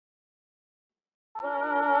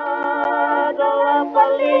a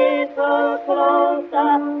little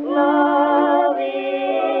closer, lovey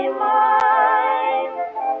mine.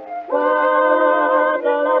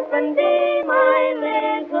 Cuddle up and be my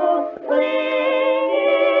little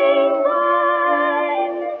clinging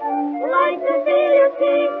vine. Like to feel your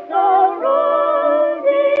cheeks so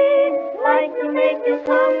rosy, like to make you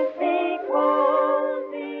comfy,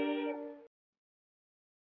 cozy.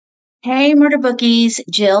 Hey, Murder Bookies,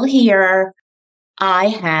 Jill here. I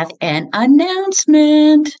have an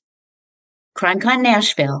announcement. Crimecon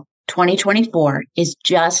Nashville 2024 is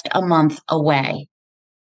just a month away,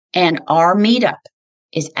 and our meetup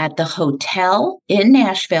is at the hotel in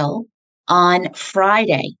Nashville on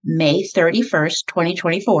Friday, May 31st,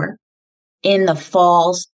 2024, in the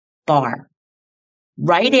Falls Bar.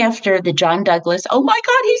 Right after the John Douglas, oh my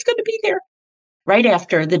God, he's going to be there. Right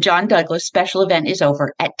after the John Douglas special event is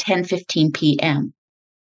over at 10:15 p.m.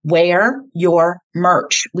 Wear your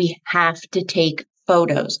merch. We have to take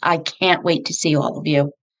photos. I can't wait to see all of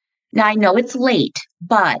you. Now, I know it's late,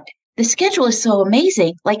 but the schedule is so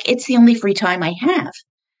amazing. Like, it's the only free time I have.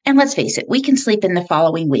 And let's face it, we can sleep in the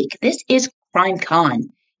following week. This is Crimecon.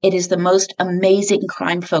 It is the most amazing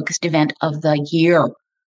crime-focused event of the year.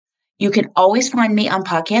 You can always find me on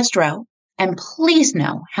Podcast Row, and please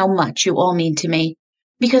know how much you all mean to me,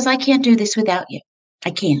 because I can't do this without you. I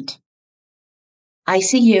can't. I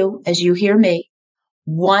see you as you hear me.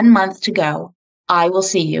 1 month to go. I will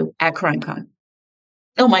see you at Crimecon.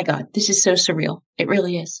 Oh my God, this is so surreal. It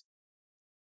really is.